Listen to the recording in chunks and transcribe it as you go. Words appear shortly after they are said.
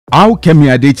How Kemi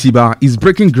Adetiba is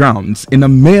breaking grounds in a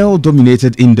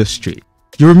male-dominated industry.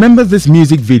 You remember this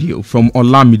music video from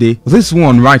Olamide? This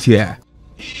one right here.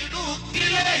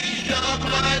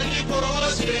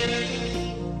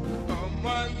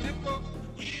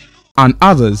 And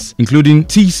others, including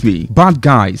Tease Me, Bad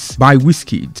Guys by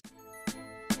Wizkid.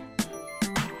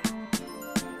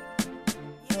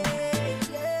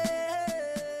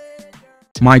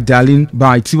 My Darling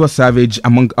by Tiwa Savage,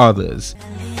 among others.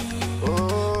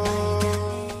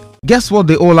 Guess what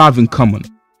they all have in common?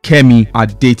 Kemi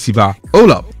Adetiba.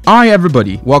 Hold up. Hi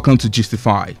everybody, welcome to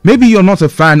Justify. Maybe you're not a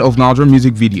fan of Nigerian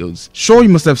music videos. Sure, you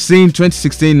must have seen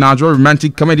 2016 Nigerian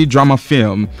romantic comedy drama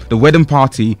film The Wedding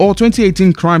Party, or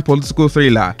 2018 crime political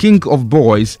thriller King of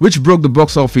Boys, which broke the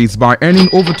box office by earning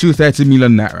over 230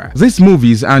 million naira. These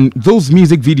movies and those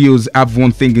music videos have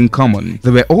one thing in common.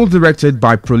 They were all directed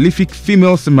by prolific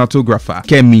female cinematographer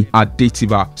Kemi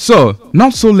Adetiba. So,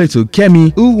 not so little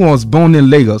Kemi, who was born in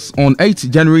Lagos on 8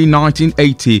 January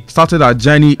 1980, started her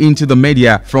journey into the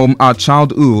media from her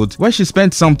childhood, where she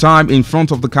spent some time in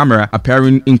front of the camera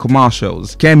appearing in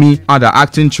commercials. Kemi had her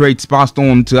acting traits passed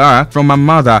on to her from her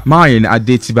mother, Mayen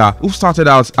Adetiba, who started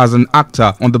out as an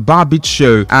actor on the Bar Beach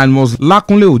show and was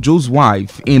Lakunle Ojo's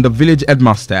wife in The Village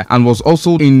Headmaster and was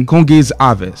also in Kongi's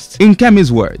Harvest. In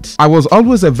Kemi's words, "I was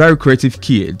always a very creative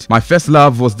kid. My first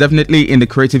love was definitely in the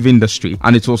creative industry,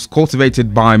 and it was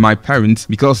cultivated by my parents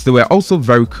because they were also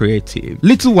very creative.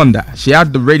 Little wonder she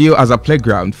had the radio as a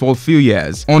playground for a few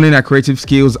years, honing her creative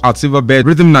skills at Silverbird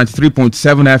Rhythm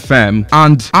 93.7 FM,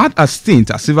 and had a stint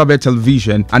at Silverbird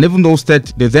Television and even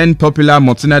hosted the then popular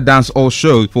Martina Dance Hall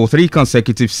show for 3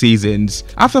 consecutive seasons.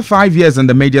 After 5 years in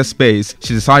the media space,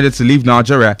 she decided to leave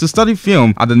Nigeria to study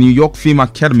film at the New York Film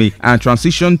Academy and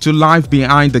transition to life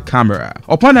behind the camera.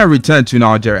 Upon her return to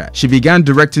Nigeria, she began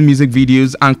directing music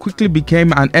videos and quickly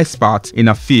became an expert in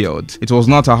her field. It was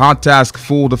not a hard task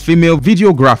for the female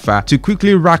videographer to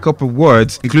quickly rack up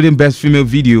awards, including Best Female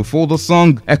Video for the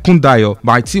song Ekundayo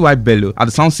by T.Y. Bello at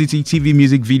the Sound City TV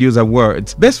Music Videos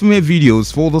Awards, Best Female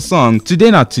Videos for the song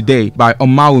Today Not Today by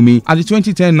Omawumi at the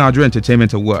 2010 Nigerian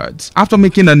Entertainment Awards. After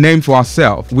making a name for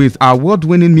herself with her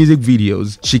award-winning music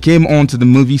videos, she came onto the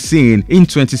movie scene in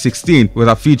 2016 with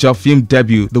her feature film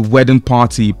debut, The Wedding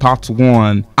Party Part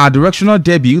 1. Her directional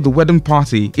debut, The Wedding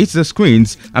Party, hit the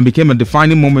screens and became a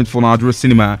defining moment for Nigerian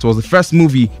cinema. It was the first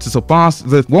movie to surpass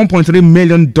the $1.3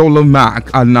 million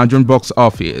mark at the Nigerian box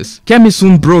office. Kemi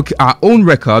soon broke her own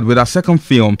record with her second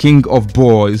film, King of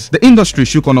Boys. The industry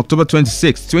shook on October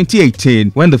 26,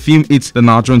 2018 when the film hit the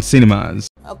Nigerian cinemas.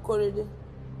 Akorede,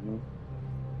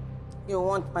 you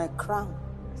want my crown?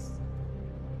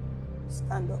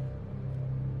 Stand up.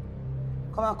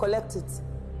 Come and collect it.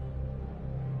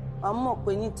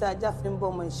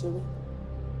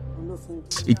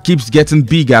 It keeps getting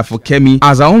bigger for Kemi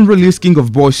as her own release King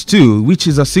of Boys 2, which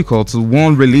is a sequel to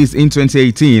one released in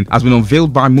 2018, has been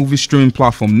unveiled by movie streaming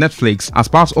platform Netflix as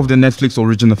part of the Netflix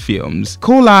original films.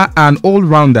 Call her an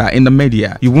all-rounder in the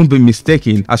media, you won't be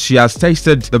mistaken, as she has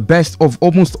tasted the best of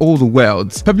almost all the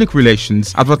worlds: public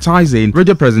relations, advertising,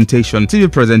 radio presentation,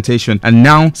 TV presentation, and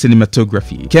now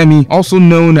cinematography. Kemi, also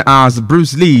known as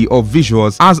Bruce Lee of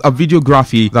visuals, has a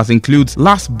videography that includes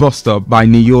Last Bus Stop by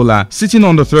Niyola, Sitting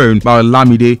on the Throne by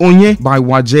Olamide, Onye by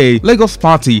Waje, Lagos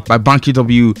Party by Banky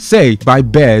W, Say by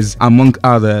Bears, among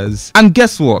others. And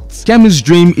guess what? Kemi's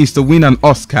dream is to win an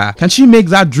Oscar. Can she make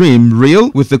that dream real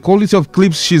with the quality of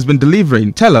clips she's been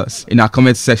delivering? Tell us in our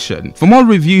comment section. For more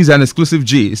reviews and exclusive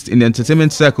gist in the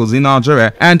entertainment circles in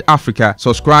Nigeria and Africa,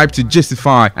 subscribe to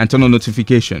Justify and turn on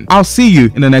notification. I'll see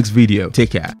you in the next video.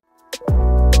 Take care.